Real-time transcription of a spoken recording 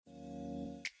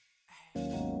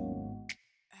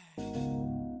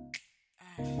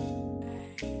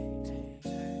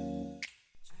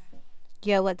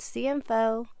Yo, what's the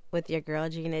info with your girl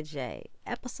GinaJay?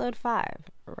 Episode 5,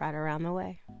 right around the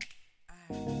way.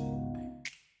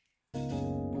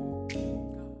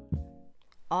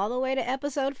 All the way to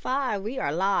episode 5, we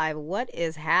are live. What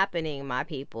is happening, my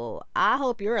people? I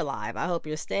hope you're alive. I hope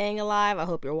you're staying alive. I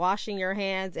hope you're washing your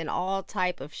hands and all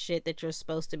type of shit that you're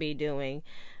supposed to be doing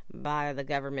by the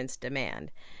government's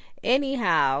demand.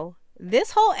 Anyhow,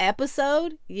 this whole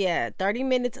episode, 30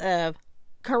 minutes of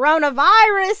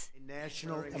coronavirus.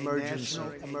 National emergency.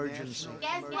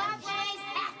 Guess what,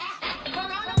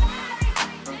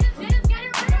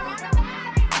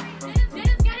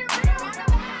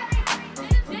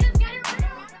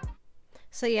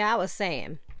 So I was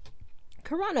saying,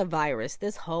 coronavirus,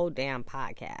 this whole damn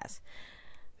podcast.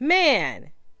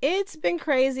 Man, it's been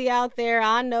crazy out there.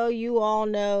 I know you all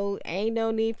know. Ain't no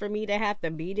need for me to have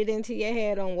to beat it into your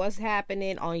head on what's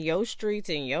happening on your streets,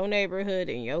 in your neighborhood,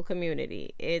 in your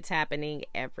community. It's happening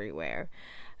everywhere.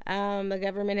 The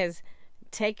government has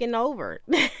taken over.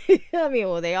 I mean,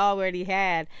 well, they already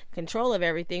had control of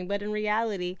everything, but in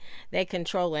reality, they're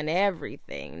controlling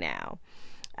everything now.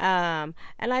 And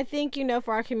I think,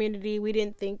 for our community, we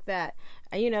didn't think that,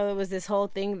 it was this whole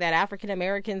thing that African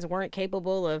Americans weren't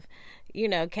capable of,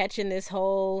 catching this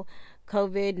whole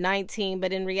COVID-19.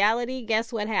 But in reality,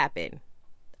 guess what happened?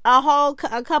 A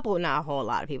couple, not a whole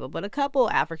lot of people, but a couple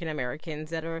African Americans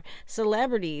that are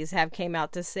celebrities have came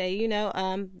out to say,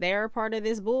 they're part of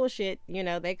this bullshit.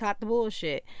 They caught the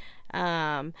bullshit.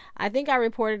 I think I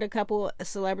reported a couple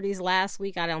celebrities last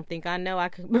week. I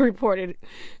reported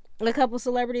a couple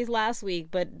celebrities last week,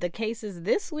 but the cases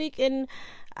this week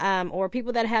or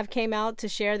people that have came out to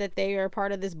share that they are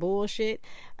part of this bullshit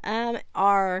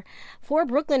are 4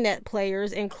 Brooklyn Net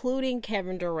players, including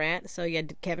Kevin Durant. So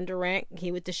Kevin Durant,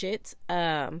 he with the shits.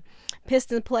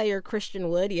 Pistons player Christian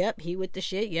Wood, yep, he with the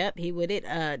shit, yep, he with it.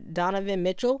 Donovan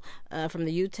Mitchell from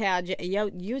the Utah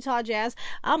Jazz.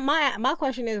 My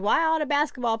question is, why all the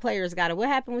basketball players got it? What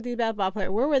happened with these basketball players?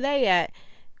 Where were they at?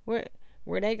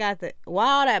 Where they got why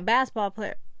all that basketball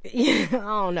player? I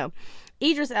don't know.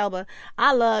 Idris Elba,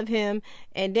 I love him,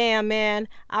 and damn man,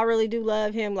 I really do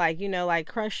love him. Like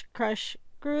crush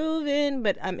grooving.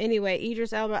 But anyway,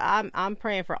 Idris Elba, I'm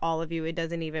praying for all of you. It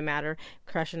doesn't even matter,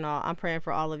 crushing all. I'm praying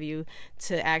for all of you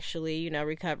to actually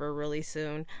recover really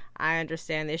soon. I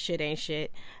understand this shit ain't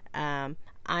shit. I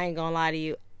ain't gonna lie to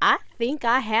you. I think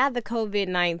I had the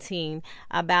COVID-19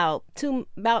 about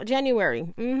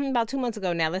January, about 2 months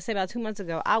ago now. Let's say about 2 months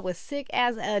ago. I was sick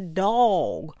as a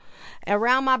dog.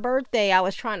 Around my birthday, I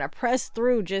was trying to press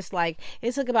through, just like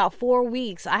it took about 4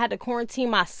 weeks. I had to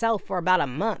quarantine myself for about a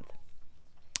month.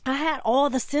 I had all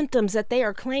the symptoms that they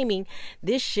are claiming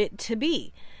this shit to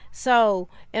be. So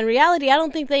in reality, I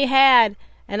don't think they had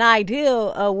an idea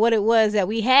of what it was that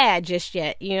we had just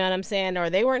yet, you know what I'm saying? Or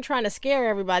they weren't trying to scare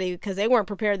everybody because they weren't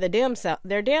prepared their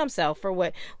damn self for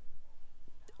what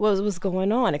was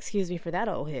going on. Excuse me for that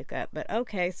old hiccup. But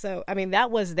okay, so that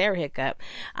was their hiccup.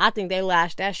 I think they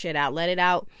lashed that shit out, let it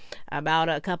out about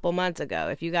a couple months ago.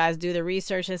 If you guys do the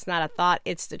research, it's not a thought,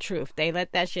 it's the truth. They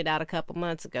let that shit out a couple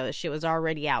months ago. The shit was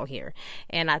already out here.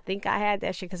 And I think I had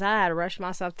that shit because I had to rush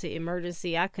myself to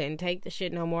emergency. I couldn't take the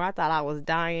shit no more. I thought I was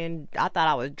dying. I thought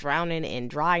I was drowning in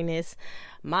dryness.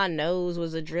 My nose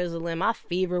was a drizzling. My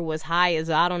fever was high as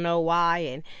I don't know why.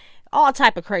 And all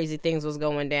type of crazy things was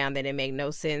going down that didn't make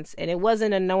no sense. And it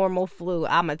wasn't a normal flu.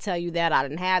 I'm going to tell you that. I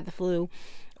didn't have the flu.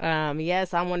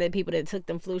 Yes, I'm one of the people that took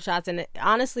them flu shots. And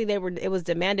honestly, it was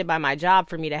demanded by my job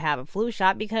for me to have a flu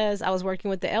shot because I was working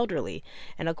with the elderly.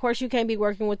 And of course, you can't be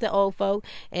working with the old folk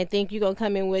and think you're going to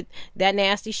come in with that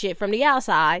nasty shit from the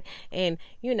outside. And,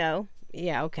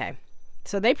 okay.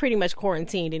 So they pretty much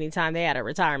quarantined anytime they had a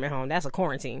retirement home. That's a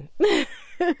quarantine.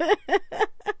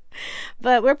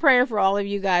 But we're praying for all of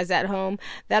you guys at home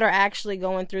that are actually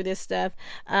going through this stuff.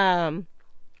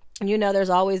 There's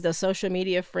always the social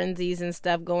media frenzies and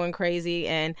stuff going crazy,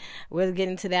 and we'll get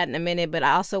into that in a minute. But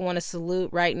I also want to salute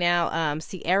right now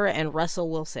Sierra and Russell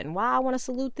Wilson. Why I want to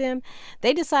salute them?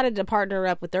 They decided to partner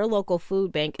up with their local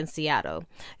food bank in Seattle.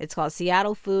 It's called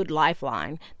Seattle Food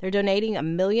Lifeline. They're donating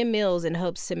 1 million meals in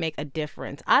hopes to make a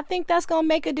difference. I think that's going to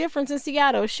make a difference in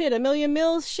Seattle. Shit, 1 million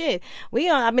meals? Shit.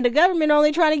 The government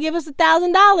only trying to give us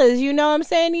 $1,000, you know what I'm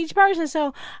saying, each person.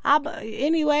 So, I'm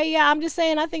just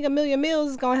saying, I think 1 million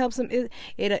meals is going to help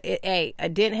a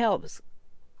dent helps.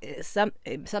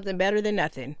 Something better than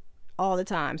nothing. all the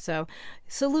time. So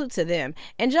salute to them.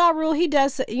 And Ja Rule, he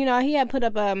does, he had put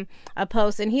up a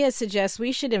post, and he had suggests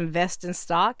we should invest in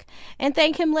stock and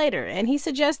thank him later. And he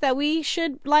suggests that we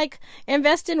should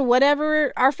invest in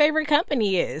whatever our favorite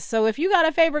company is. So if you got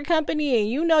a favorite company and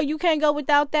you can't go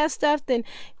without that stuff, then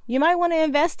you might want to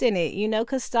invest in it,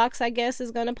 because stocks, I guess,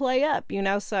 is going to play up,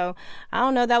 so I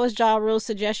don't know. That was Ja Rule's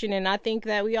suggestion, and I think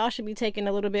that we all should be taking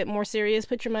a little bit more serious.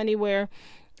 Put your money where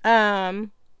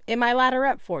it might ladder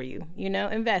up for you,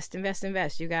 invest,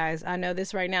 you guys. I know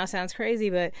this right now sounds crazy,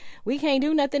 but we can't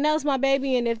do nothing else, my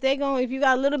baby. And if you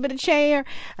got a little bit of change,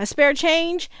 a spare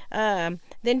change, then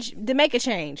to make a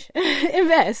change,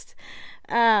 invest.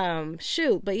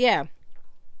 But yeah,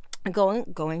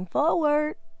 going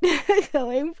forward.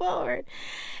 Going forward,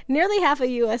 nearly half of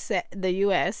the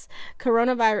U.S.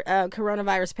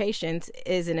 coronavirus patients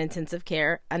is in intensive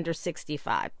care under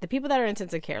 65. The people that are in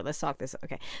intensive care, let's talk this.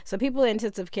 Okay, so people in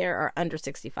intensive care are under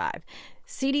 65.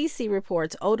 CDC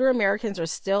reports older Americans are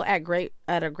still at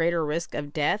a greater risk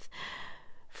of death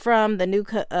from the new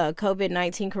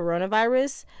COVID-19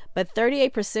 coronavirus, but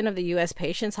 38% of the U.S.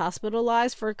 patients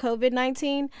hospitalized for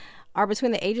COVID-19 are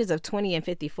between the ages of 20 and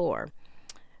 54.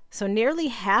 So nearly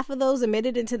half of those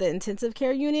admitted into the intensive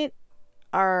care unit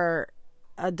are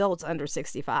adults under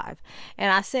 65.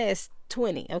 And I said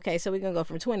 20. Okay, so we're going to go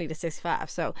from 20 to 65.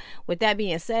 So with that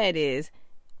being said is,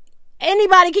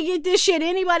 anybody can get this shit.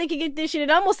 Anybody can get this shit. It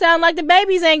almost sounds like the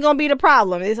babies ain't going to be the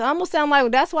problem. It almost sounds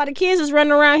like that's why the kids is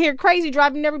running around here crazy,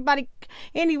 driving everybody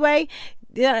anyway.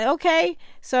 Yeah, okay,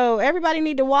 so everybody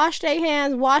need to wash their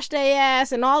hands, wash their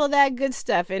ass, and all of that good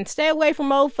stuff, and stay away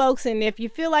from old folks. And if you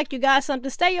feel like you got something,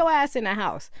 stay your ass in the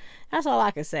house. That's all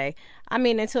I can say. I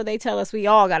mean, until they tell us we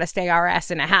all got to stay our ass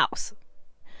in the house.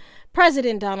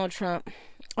 President Donald Trump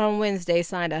on Wednesday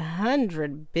signed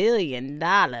 $100 billion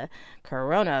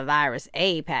coronavirus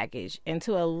aid package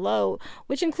into a law,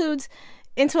 which includes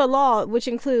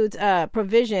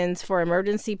provisions for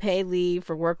emergency paid leave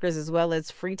for workers as well as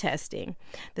free testing.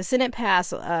 The Senate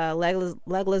passed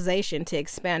legalization to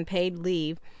expand paid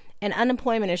leave and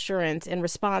unemployment insurance in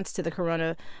response to the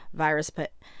coronavirus.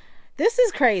 But this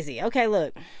is crazy. Okay,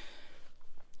 look.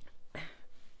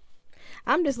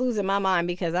 I'm just losing my mind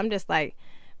because I'm just like...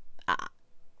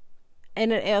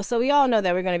 so we all know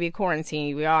that we're going to be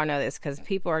quarantined. We all know this because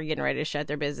people are getting ready to shut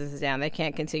their businesses down. They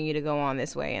can't continue to go on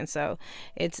this way. And so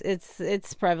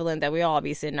it's prevalent that we all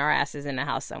be sitting our asses in the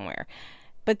house somewhere.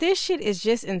 But this shit is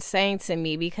just insane to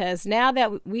me because now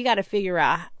that we got to figure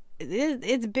out,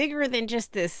 it's bigger than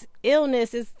just this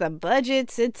illness. It's the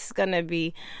budgets. It's going to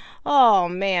be, oh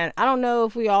man, I don't know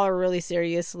if we all are really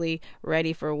seriously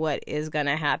ready for what is going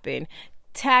to happen.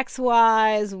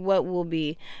 Tax-wise, what will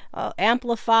be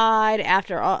amplified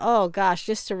after oh gosh,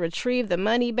 just to retrieve the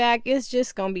money back, it's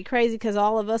just gonna be crazy because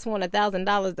all of us want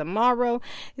 $1,000 tomorrow.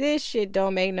 This shit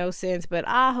don't make no sense, but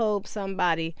I hope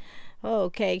somebody,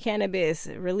 okay, cannabis,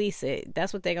 release it.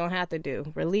 That's what they're gonna have to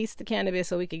do, release the cannabis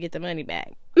so we can get the money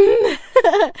back.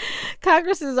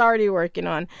 Congress is already working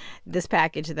on this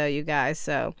package though, you guys,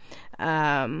 so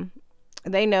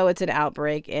they know it's an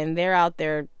outbreak and they're out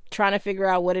there trying to figure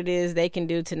out what it is they can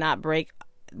do to not break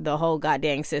the whole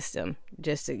goddamn system,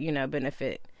 just to,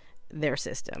 benefit their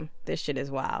system. This shit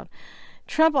is wild.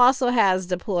 Trump also has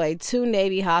deployed 2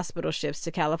 Navy hospital ships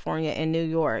to California and New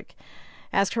York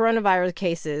as coronavirus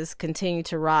cases continue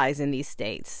to rise in these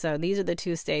states. So these are the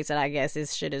 2 states that I guess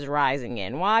this shit is rising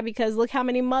in. Why? Because look how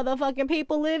many motherfucking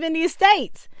people live in these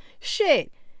states.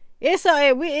 Shit.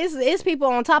 It's people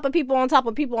on top of people on top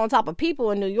of people on top of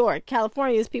people in New York.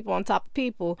 California is people on top of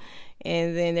people,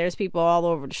 and then there's people all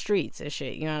over the streets and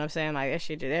shit. You know what I'm saying? Like that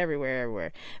shit just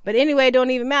everywhere. But anyway, it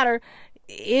don't even matter.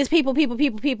 It's people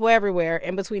everywhere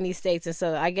in between these states, and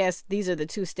so I guess these are the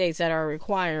 2 states that are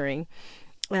requiring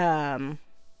some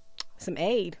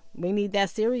aid. We need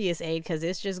that serious aid because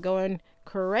it's just going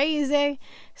crazy.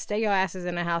 Stay your asses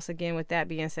in the house again. With that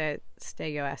being said,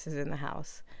 stay your asses in the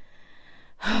house.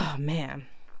 Oh, man.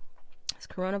 It's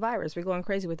coronavirus. We're going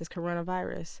crazy with this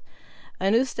coronavirus. A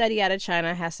new study out of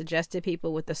China has suggested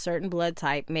people with a certain blood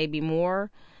type may be more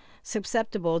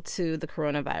susceptible to the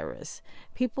coronavirus.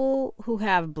 People who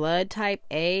have blood type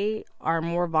A are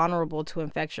more vulnerable to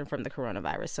infection from the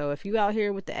coronavirus. So if you out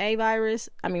here with the A virus,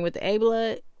 with the A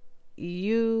blood,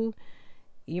 you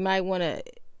might want to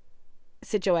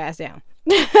sit your ass down.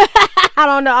 I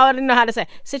don't know. I don't know how to say.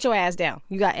 Sit your ass down.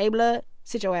 You got A blood?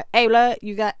 Sit your ass. Hey, blood,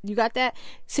 you got that?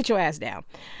 Sit your ass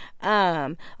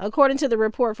down. According to the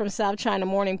report from South China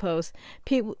Morning Post,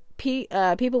 people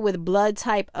with blood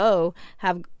type O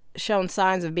have shown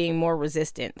signs of being more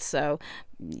resistant. So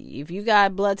if you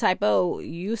got blood type O,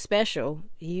 you special.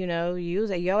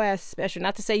 Your ass special.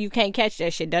 Not to say you can't catch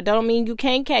that shit. That don't mean you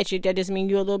can't catch it. That just means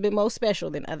you're a little bit more special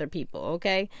than other people,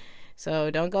 okay?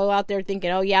 So don't go out there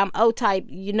thinking, oh yeah, I'm O type.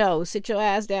 Sit your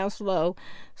ass down, slow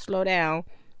down.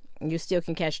 You still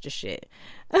can catch the shit.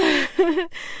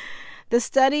 The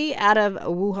study out of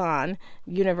Wuhan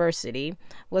University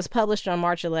was published on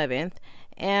March 11th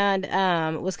and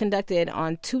was conducted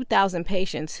on 2,000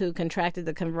 patients who contracted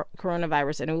the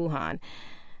coronavirus in Wuhan.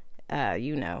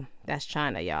 That's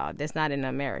China, y'all. That's not in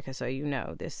America, so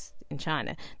this in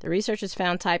China. The researchers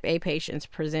found type A patients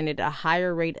presented a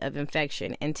higher rate of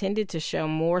infection and tended to show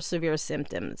more severe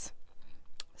symptoms.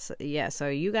 So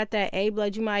you got that A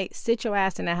blood, you might sit your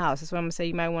ass in the house. That's what I'm going to say.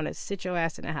 You might want to sit your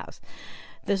ass in the house.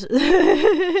 This,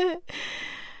 the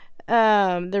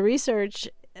research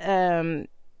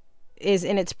is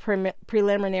in its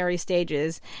preliminary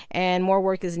stages, and more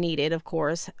work is needed, of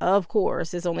course.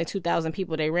 There's only 2,000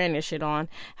 people they ran this shit on.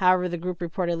 However, the group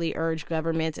reportedly urged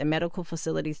governments and medical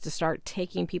facilities to start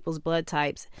taking people's blood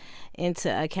types into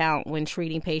account when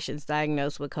treating patients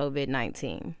diagnosed with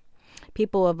COVID-19.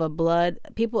 People of blood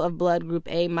group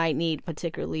A might need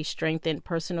particularly strengthened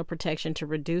personal protection to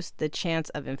reduce the chance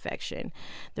of infection,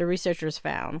 the researchers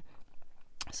found.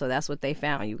 So that's what they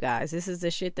found, you guys. This is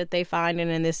the shit that they find,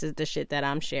 and this is the shit that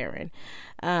I'm sharing.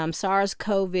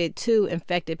 SARS-CoV-2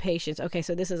 infected patients. Okay,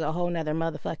 so this is a whole nother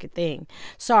motherfucking thing.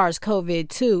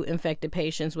 SARS-CoV-2 infected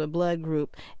patients with blood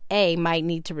group A might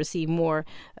need to receive more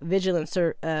vigilant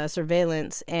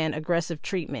surveillance and aggressive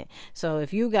treatment. So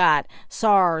if you got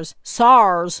SARS-CoV-2,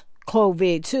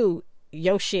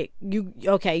 yo shit,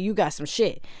 you got some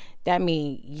shit. That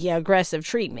means aggressive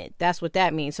treatment. That's what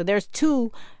that means. So there's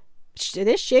two.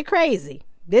 This shit crazy.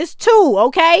 This two,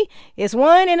 okay? It's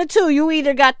one and a two. You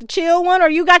either got the chill one or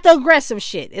you got the aggressive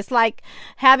shit. It's like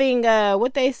having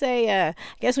what they say. I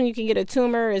guess when you can get a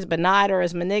tumor is benign or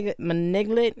is malignant.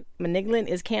 Malignant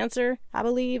is cancer, I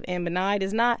believe, and benign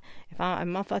is not. If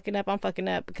I'm fucking up, I'm fucking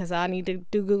up because I need to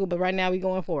do Google. But right now we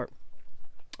going for it.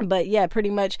 But yeah,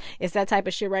 pretty much it's that type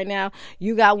of shit right now.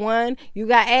 You got one, you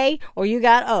got A, or you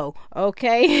got O,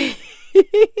 okay?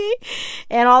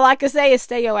 And all I can say is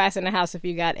stay your ass in the house if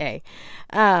you got A.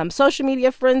 Social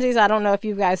media frenzies. I don't know if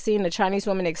you guys seen the Chinese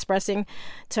woman expressing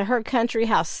to her country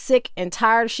how sick and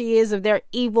tired she is of their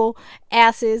evil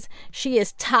asses. She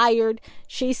is tired.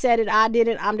 She said it, I did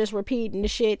it. I'm just repeating the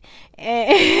shit.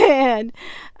 And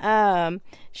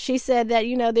she said that,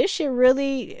 this shit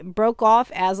really broke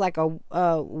off as like a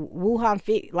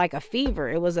Wuhan like a fever.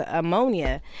 It was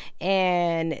ammonia,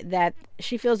 and that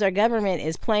she feels their government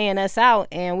is playing us out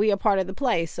and we are part of the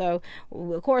play. So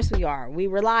of course we are. We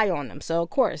rely on them. So of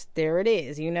course there it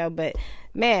is, but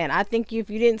man, I think if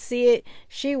you didn't see it,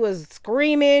 she was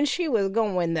screaming. She was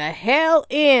going the hell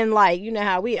in, like,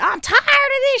 how I'm tired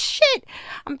of this shit.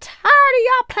 I'm tired of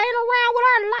y'all playing around with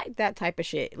our life. That type of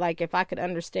shit. Like, if I could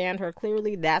understand her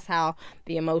clearly, that's how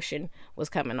the emotion was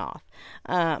coming off.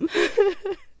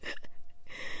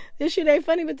 This shit ain't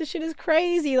funny, but this shit is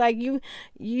crazy. Like, you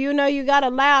gotta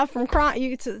laugh from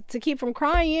crying, to keep from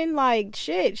crying. Like,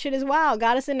 shit is wild.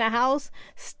 Got us in the house,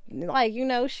 like,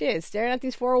 shit, staring at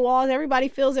these four walls. Everybody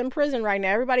feels in prison right now.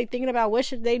 Everybody thinking about what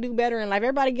should they do better in life.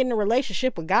 Everybody getting a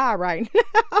relationship with God right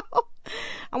now.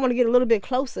 I want to get a little bit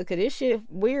closer because this shit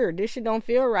weird. This shit don't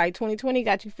feel right. 2020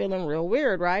 got you feeling real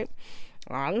weird, right?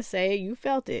 I'm gonna say you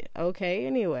felt it. Okay,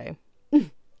 anyway.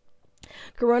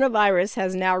 Coronavirus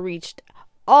has now reached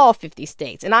all 50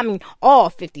 states, and I mean all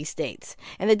 50 states,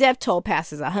 and the death toll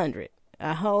passes 100.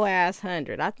 A whole ass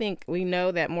 100. I think we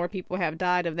know that more people have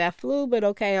died of that flu, but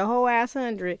okay, a whole ass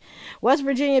 100. West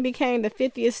Virginia became the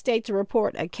 50th state to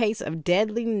report a case of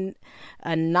deadly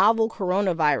novel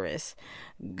coronavirus.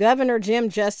 Governor Jim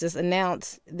Justice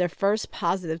announced their first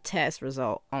positive test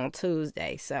result on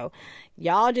Tuesday. So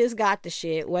y'all just got the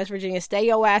shit. West Virginia, stay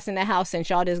your ass in the house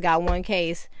since y'all just got one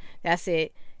case. That's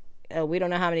it. We don't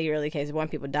know how many early cases. One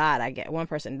person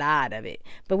died of it.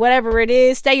 But whatever it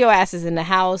is, stay your asses in the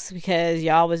house because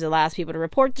y'all was the last people to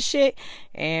report the shit.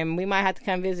 And we might have to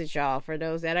come visit y'all for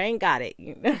those that ain't got it.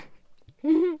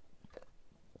 I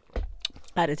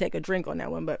had to take a drink on that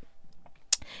one, but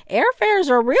airfares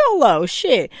are real low.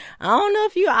 Shit. I don't know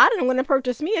if I didn't want to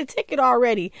purchase me a ticket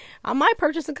already. I might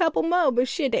purchase a couple more, but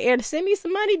shit, the air to send me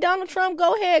some money, Donald Trump,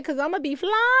 go ahead, because I'm going to be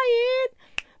flying,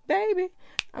 baby.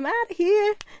 I'm out of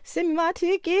here. Send me my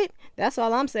ticket. That's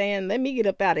all I'm saying. Let me get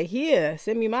up out of here.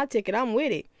 Send me my ticket. I'm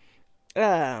with it.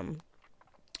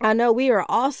 I know we are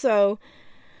also,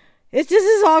 this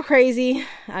is all crazy.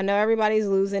 I know everybody's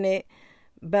losing it.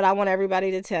 But I want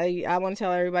to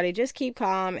tell everybody, just keep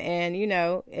calm. And,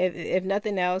 if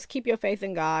nothing else, keep your faith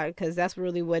in God, because that's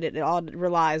really what it all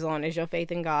relies on, is your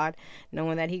faith in God,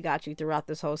 knowing that he got you throughout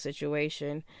this whole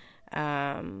situation.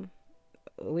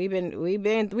 We've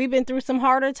been through some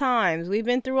harder times. We've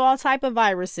been through all type of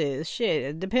viruses.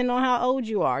 Shit, depending on how old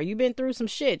you are. You've been through some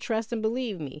shit. Trust and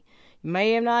believe me. You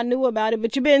may have not knew about it,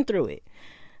 but you've been through it.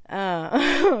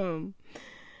 To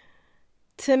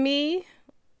me,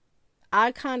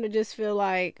 I kind of just feel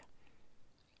like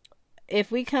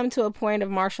if we come to a point of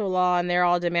martial law and they're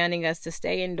all demanding us to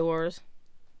stay indoors,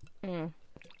 I'm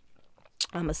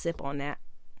a sip on that.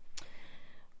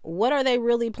 What are they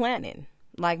really planning?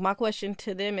 Like, my question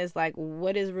to them is, like,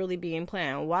 what is really being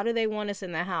planned? Why do they want us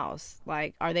in the house?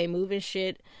 Like, are they moving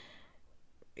shit?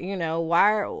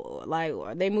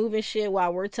 Are they moving shit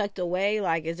while we're tucked away?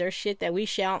 Like, is there shit that we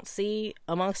shan't see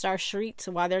amongst our streets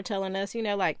while they're telling us,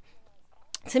 like,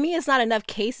 to me, it's not enough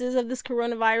cases of this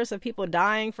coronavirus, of people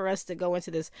dying, for us to go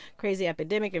into this crazy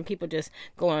epidemic and people just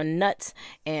going nuts.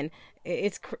 And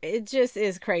it just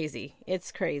is crazy.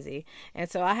 It's crazy. And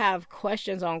so I have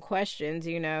questions on questions,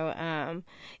 I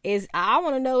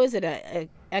want to know, is it a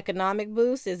economic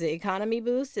boost? Is it economy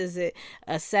boost? Is it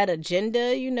a set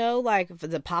agenda, like for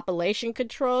the population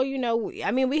control?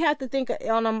 We have to think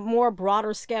on a more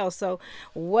broader scale. So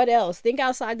what else? Think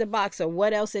outside the box of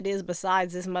what else it is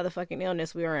besides this motherfucking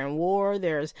illness. We are in war.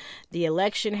 There's the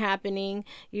election happening.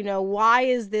 Why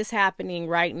is this happening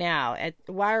right now?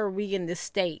 Why are we in this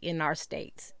state in our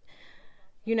states?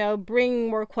 Bring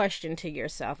more question to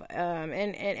yourself,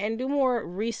 and do more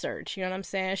research. You know what I'm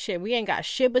saying? Shit, we ain't got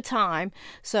shit but time.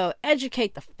 So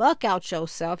educate the fuck out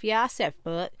yourself. Yeah, I said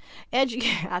fuck.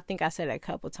 Educate. I think I said it a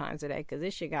couple times today, because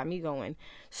this shit got me going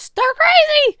stir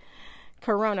crazy.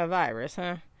 Coronavirus,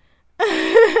 huh?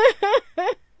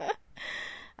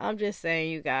 I'm just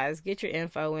saying, you guys, get your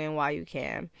info in while you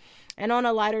can. And on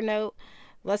a lighter note,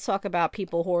 let's talk about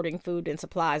people hoarding food and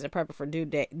supplies and prepping for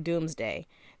doomsday.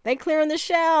 They clearing the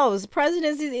shelves. The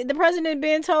president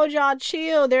been told y'all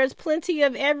chill. There's plenty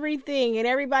of everything, and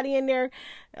everybody in there,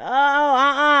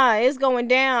 it's going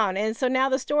down. And so now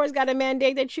the store's got a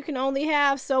mandate that you can only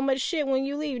have so much shit when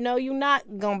you leave. No, you're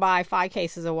not gonna buy 5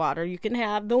 cases of water. You can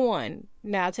have the one.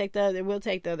 Now we'll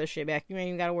take the other shit back. You ain't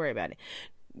even gotta worry about it.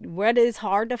 What is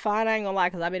hard to find, I ain't gonna lie,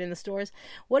 because I've been in the stores.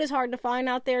 What is hard to find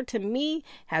out there to me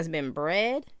has been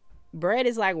bread. Bread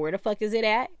is like, where the fuck is it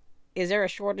at? Is there a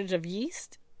shortage of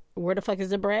yeast? Where the fuck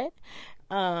is the bread?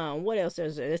 What else?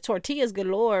 There's tortillas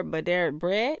galore, but there's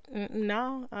bread?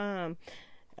 No.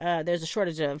 There's a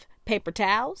shortage of paper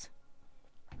towels.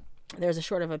 There's a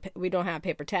shortage of, we don't have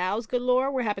paper towels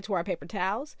galore. What happened to our paper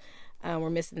towels? We're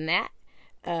missing that.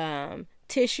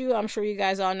 Tissue, I'm sure you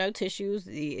guys all know tissues,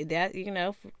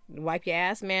 wipe your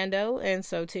ass, Mando, and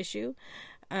so tissue.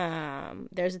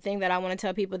 There's a thing that I want to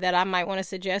tell people that I might want to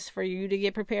suggest for you to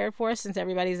get prepared for, since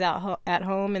everybody's at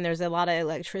home and there's a lot of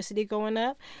electricity going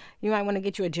up. You might want to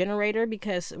get you a generator,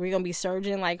 because we're going to be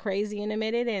surging like crazy in a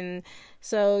minute. And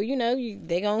so,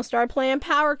 they're going to start playing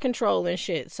power control and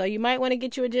shit. So you might want to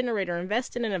get you a generator,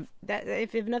 invest in that.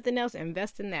 If nothing else,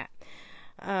 invest in that.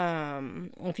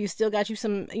 If you still got you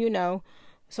some,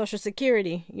 Social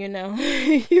Security,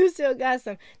 you still got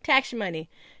some tax money.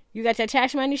 You got your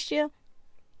tax money still?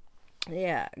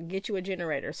 Yeah, get you a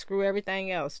generator. Screw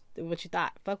everything else. What you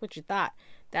thought. Fuck what you thought.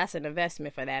 That's an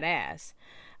investment for that ass.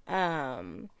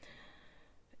 And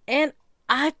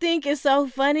I think it's so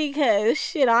funny, because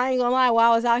shit, I ain't gonna lie,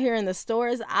 while I was out here in the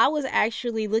stores, I was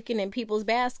actually looking in people's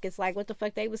baskets, like what the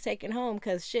fuck they was taking home.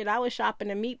 Because shit, I was shopping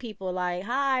to meet people like,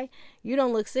 hi, you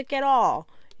don't look sick at all.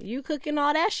 You cooking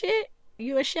all that shit?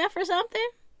 You a chef or something?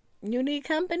 You need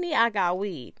company? I got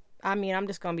weed. I'm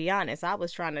just gonna be honest. I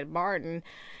was trying to bargain.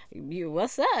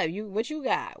 What's up? What you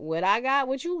got? What I got?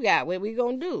 What you got? What we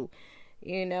gonna do?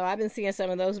 I've been seeing some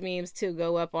of those memes too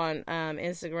go up on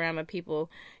Instagram of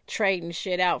people trading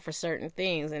shit out for certain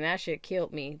things, and that shit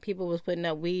killed me. People was putting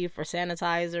up weed for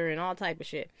sanitizer and all type of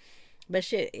shit. But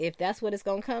shit, if that's what it's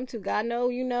gonna come to, God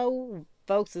know,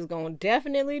 folks is gonna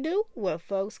definitely do what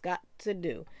folks got to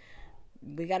do.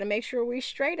 We gotta make sure we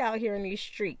straight out here in these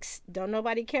streets. Don't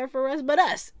nobody care for us but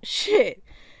us. Shit.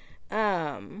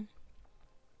 And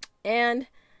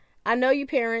I know you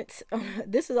parents,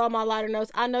 this is all my lighter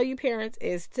notes. I know you parents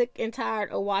is sick and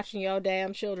tired of watching your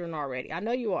damn children already. I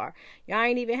know you are. Y'all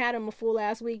ain't even had them a full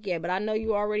last week yet, but I know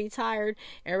you already tired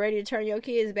and ready to turn your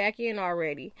kids back in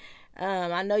already.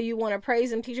 I know you want to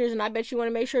praise them teachers, and I bet you want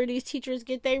to make sure these teachers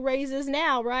get their raises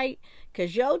now, right?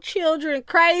 Because your children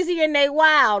crazy and they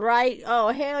wild, right? Oh,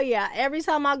 hell yeah. Every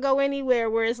time I go anywhere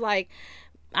where it's like,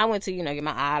 I went to, get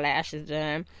my eyelashes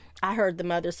done. I heard the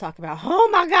mothers talk about, oh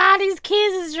my God, these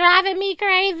kids is driving me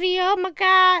crazy. Oh my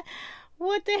God.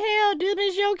 What the hell? Them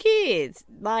is your kids.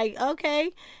 Like,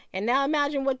 okay. And now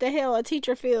imagine what the hell a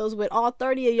teacher feels with all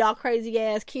 30 of y'all crazy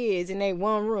ass kids in their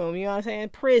one room. You know what I'm saying?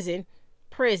 Prison.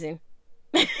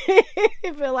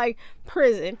 It feel like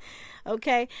prison.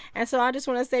 Okay? And so I just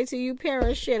want to say to you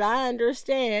parents, shit, I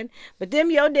understand. But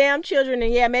them your damn children,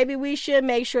 and yeah, maybe we should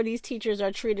make sure these teachers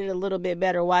are treated a little bit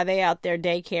better while they out there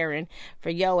daycaring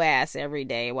for your ass every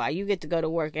day, while you get to go to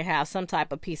work and have some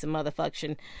type of piece of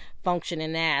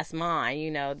functioning ass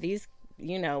mind. These,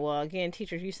 well, again,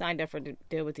 teachers, you signed up for to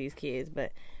deal with these kids,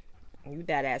 but you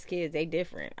that ass kids, they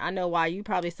different. I know why you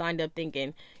probably signed up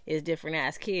thinking it's different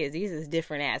ass kids. These is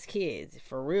different ass kids.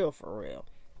 For real.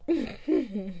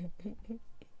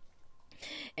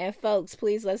 And folks,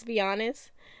 please, let's be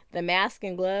honest. The mask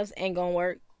and gloves ain't gonna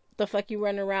work. The fuck you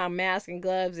running around mask and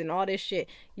gloves and all this shit.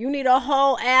 You need a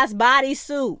whole ass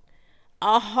bodysuit.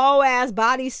 A whole ass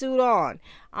bodysuit on.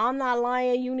 I'm not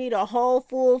lying. You need a whole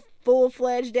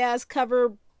full-fledged ass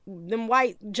cover. Them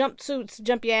white jumpsuits,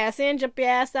 jump your ass in, jump your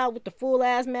ass out with the full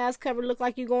ass mask cover, look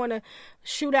like you're going to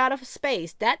shoot out of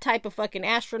space. That type of fucking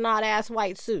astronaut ass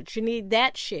white suit. You need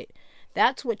that shit.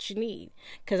 That's what you need.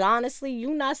 Because honestly,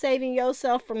 you not saving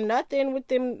yourself from nothing with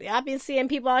them. I've been seeing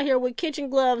people out here with kitchen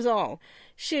gloves on.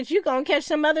 Shit, you gonna catch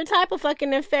some other type of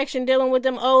fucking infection dealing with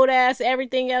them old ass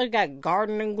everything else. Got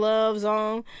gardening gloves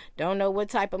on. Don't know what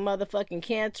type of motherfucking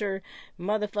cancer,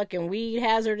 motherfucking weed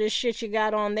hazardous shit you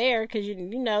got on there. Because, you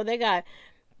know, they got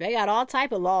all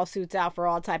type of lawsuits out for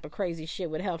all type of crazy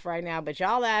shit with health right now. But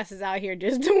y'all asses out here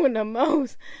just doing the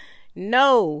most.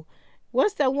 No.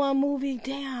 What's that one movie?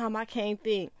 Damn, I can't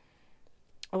think.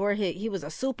 Where he was a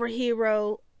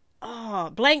superhero. Oh,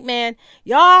 Blank Man.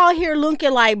 Y'all here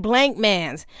looking like Blank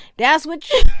Mans. That's what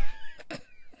you...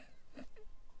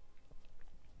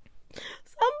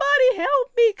 Somebody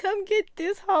help me come get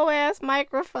this whole ass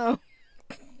microphone.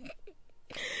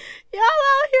 Y'all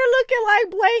out here looking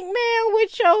like Blank Man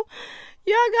with y'all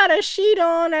got a sheet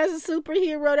on as a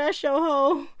superhero. That's your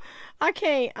whole... I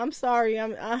can't. I'm sorry.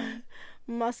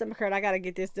 My stomach hurt. I gotta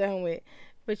get this done with.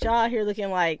 But y'all here looking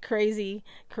like crazy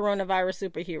coronavirus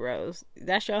superheroes.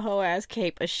 That's your whole ass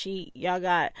cape, a sheet. Y'all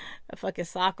got a fucking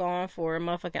sock on for a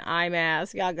motherfucking eye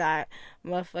mask. Y'all got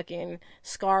motherfucking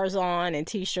scars on and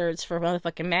t-shirts for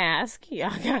motherfucking mask.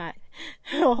 Y'all got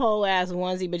your whole ass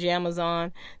onesie pajamas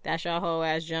on. That's your whole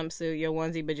ass jumpsuit, your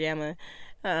onesie pajama.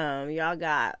 Y'all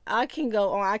got, I can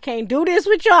go on. I can't do this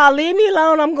with y'all. Leave me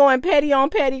alone. I'm going petty on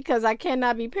petty because I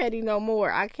cannot be petty no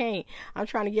more. I can't. I'm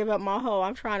trying to give up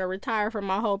I'm trying to retire from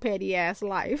my whole petty ass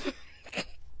life.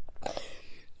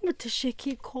 But the shit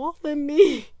keep calling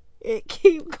me. It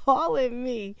keep calling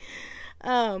me.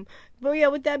 But yeah,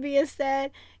 with that being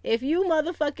said, if you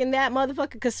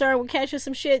motherfucking concerned with catching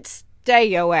some shit, stay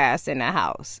your ass in the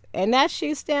house. And that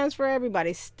shit stands for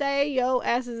everybody. Stay your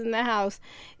asses in the house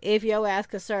if your ass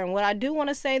concerned. What I do want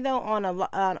to say though, on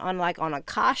a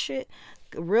cautious,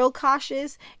 real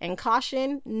cautious and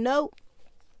caution note,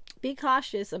 be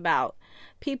cautious about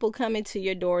people coming to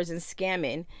your doors and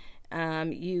scamming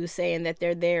you, saying that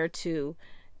they're there to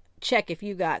check if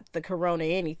you got the corona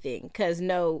anything. Because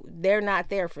no, they're not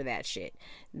there for that shit.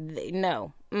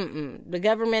 No. The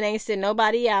government ain't sent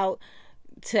nobody out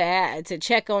to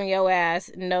check on your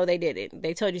ass. No, they didn't.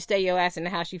 They told you stay your ass in the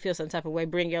house. You feel some type of way,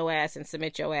 bring your ass and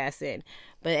submit your ass in.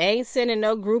 But ain't sending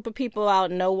no group of people out.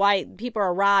 No white people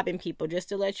are robbing people, just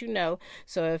to let you know.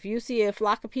 So if you see a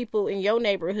flock of people in your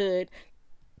neighborhood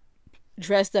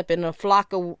dressed up in a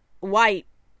flock of white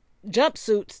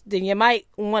jumpsuits, then you might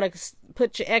want to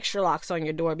put your extra locks on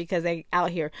your door, because they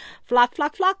out here flock la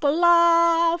flock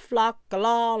la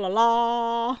la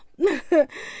la.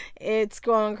 It's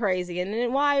going crazy. And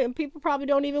then why people probably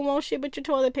don't even want shit but your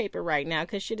toilet paper right now,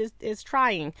 because shit is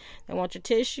trying. They want your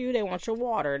tissue, they want your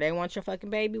water, they want your fucking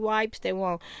baby wipes, they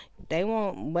want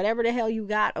whatever the hell you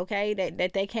got, okay,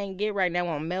 that they can't get right now. They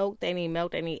want milk, they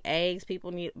need eggs,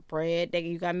 people need bread.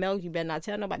 You got milk, you better not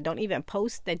tell nobody. Don't even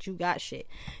post that you got shit.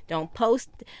 Don't post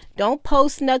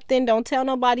nothing. Don't tell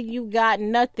nobody you got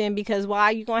nothing, because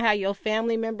why? You gonna have your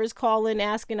family members calling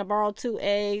asking to borrow 2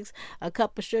 eggs, a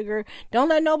cup of sugar. Don't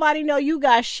let nobody know you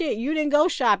got shit. You didn't go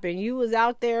shopping. You was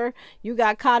out there. You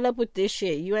got caught up with this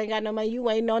shit. You ain't got no money. You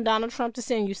ain't on Donald Trump to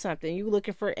send you something. You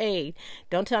looking for aid.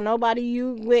 Don't tell nobody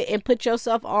you went and put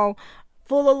yourself on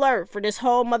full alert for this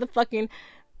whole motherfucking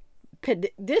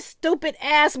this stupid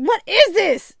ass. What is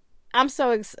this? I'm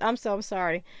so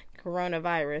sorry.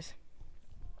 Coronavirus.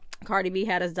 Cardi B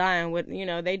had us dying with,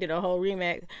 they did a whole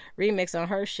remix on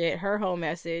her shit, her whole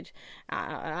message.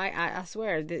 I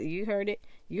swear, you heard it.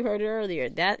 You heard it earlier.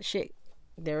 That shit,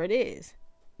 there it is.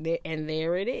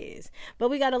 There it is. But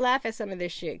we got to laugh at some of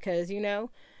this shit because, in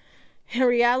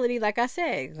reality, like I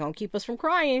said, it's going to keep us from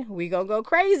crying. We going to go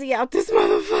crazy out this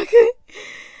motherfucker.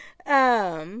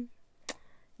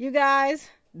 You guys,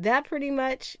 that pretty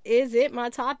much is it, my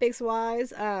topics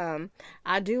wise.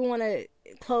 I do want to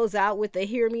close out with the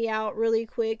hear me out really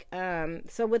quick.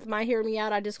 So with my hear me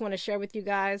out, I just want to share with you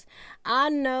guys. I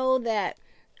know that,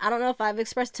 I don't know if I've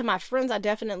expressed to my friends,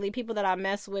 people that I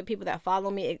mess with, people that follow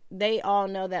me, they all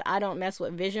know that I don't mess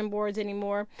with vision boards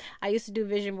anymore. I used to do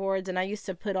vision boards and I used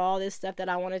to put all this stuff that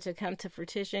I wanted to come to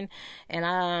fruition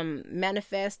and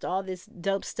manifest all this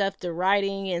dope stuff to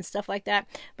writing and stuff like that.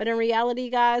 But in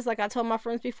reality, guys, like I told my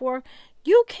friends before,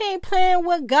 you can't plan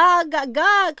with God.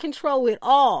 God control it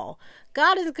all.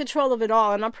 God is in control of it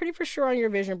all. And I'm pretty for sure on your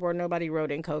vision board, nobody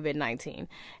wrote in COVID-19.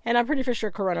 And I'm pretty for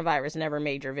sure coronavirus never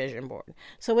made your vision board.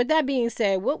 So with that being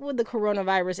said, what would the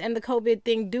coronavirus and the COVID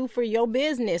thing do for your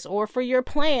business or for your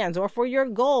plans or for your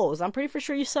goals? I'm pretty for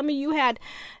sure some of you had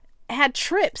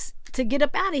trips to get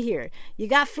up out of here. You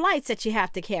got flights that you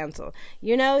have to cancel.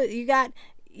 You got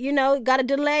to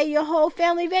delay your whole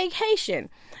family vacation.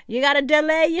 You got to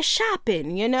delay your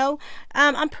shopping,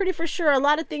 I'm pretty for sure a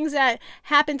lot of things that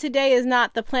happen today is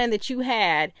not the plan that you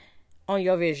had on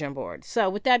your vision board. So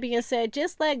with that being said,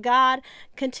 just let God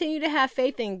continue to have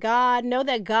faith in God. Know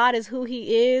that God is who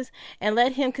he is and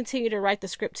let him continue to write the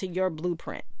script to your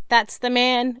blueprint. That's the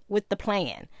man with the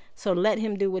plan. So let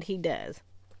him do what he does.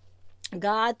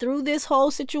 God, through this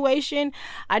whole situation,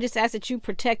 I just ask that you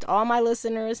protect all my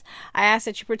listeners. I ask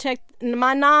that you protect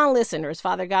my non-listeners,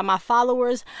 Father God, my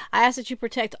followers. I ask that you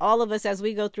protect all of us as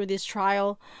we go through this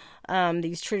trial,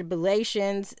 these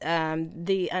tribulations,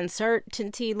 the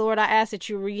uncertainty. Lord, I ask that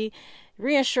you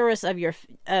reassure us of your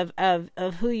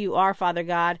of who you are, Father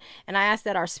God. And I ask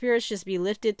that our spirits just be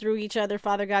lifted through each other,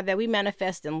 Father God, that we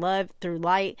manifest in love through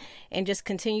light and just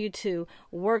continue to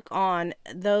work on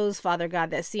those, Father God,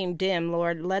 that seem dim,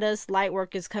 Lord. Let us light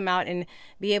workers come out and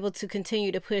be able to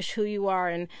continue to push who you are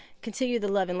and continue the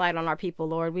love and light on our people,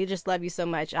 Lord. We just love you so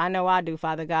much. I know I do,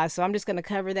 Father God. So I'm just going to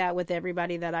cover that with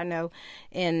everybody that I know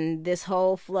in this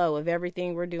whole flow of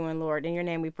everything we're doing, Lord. In your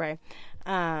name we pray.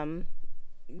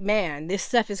 Man, this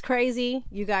stuff is crazy.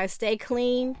 You guys stay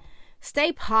clean,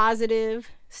 stay positive,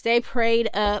 stay prayed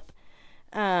up.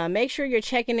 Make sure you're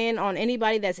checking in on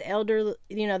anybody that's elderly,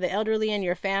 the elderly in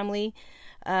your family.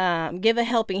 Give a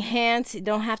helping hand. It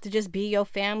don't have to just be your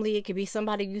family. It could be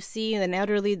somebody you see, an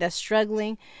elderly that's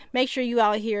struggling. Make sure you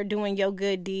out here doing your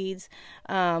good deeds.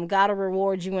 God will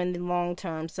reward you in the long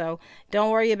term. So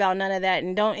don't worry about none of that.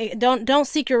 And don't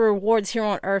seek your rewards here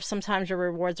on earth. Sometimes your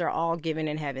rewards are all given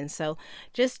in heaven. So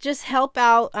just help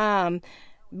out.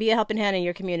 Be a helping hand in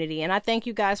your community. And I thank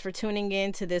you guys for tuning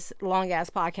in to this long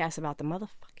ass podcast about the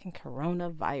motherfucking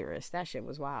coronavirus. That shit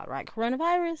was wild, right?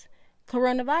 Coronavirus.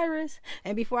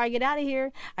 And before I get out of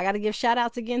here, I got to give shout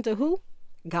outs again to who?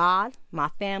 God, my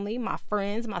family, my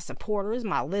friends, my supporters,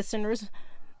 my listeners,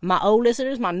 my old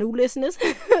listeners, my new listeners.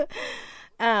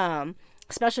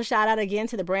 Special shout out again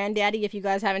to the Brand Daddy. If you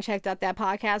guys haven't checked out that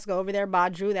podcast, go over there.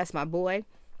 Bob Drew, that's my boy.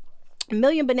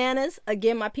 Million Bananas,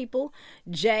 again, my people.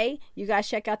 Jay, you guys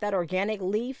check out that organic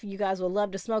leaf. You guys will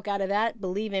love to smoke out of that.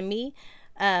 Believe in me.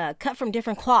 Cut from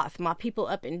different cloth, my people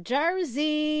up in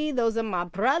Jersey. Those are my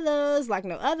brothers like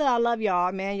no other. I love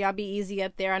y'all, man. Y'all be easy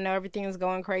up there. I know everything's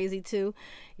going crazy too.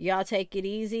 Y'all take it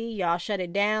easy. Y'all shut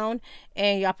it down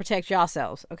and y'all protect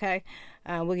yourselves. Okay.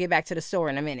 We'll get back to the store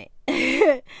in a minute.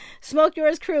 Smoke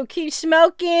Yours crew, keep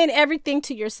smoking everything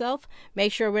to yourself.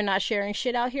 Make sure we're not sharing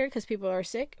shit out here because people are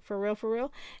sick, for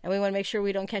real. And we want to make sure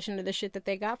we don't catch into the shit that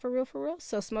they got, for real.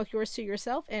 So smoke yours to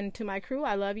yourself. And to my crew,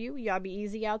 I love you. Y'all be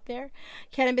easy out there.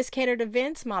 Cannabis Catered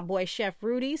Events, my boy Chef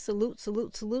Rudy,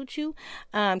 salute you.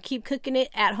 Keep cooking it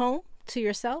at home to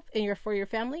yourself and for your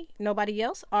family, nobody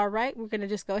else. All right, we're gonna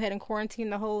just go ahead and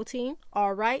quarantine the whole team.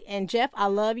 All right, and Jeff, I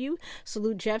love you.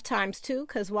 Salute Jeff ×2,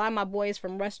 because why? My boy is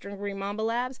from Western Green Mamba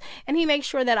Labs, and he makes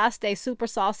sure that I stay super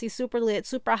saucy, super lit,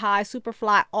 super high, super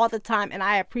fly all the time, and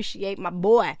I appreciate my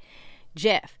boy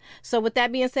Jeff. So with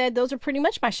that being said, those are pretty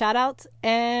much my shout outs,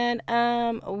 and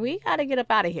we gotta get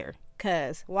up out of here,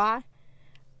 because why?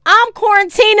 I'm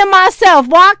quarantining myself.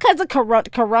 Why? Because of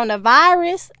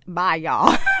coronavirus. Bye,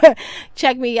 y'all.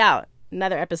 Check me out.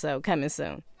 Another episode coming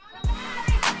soon.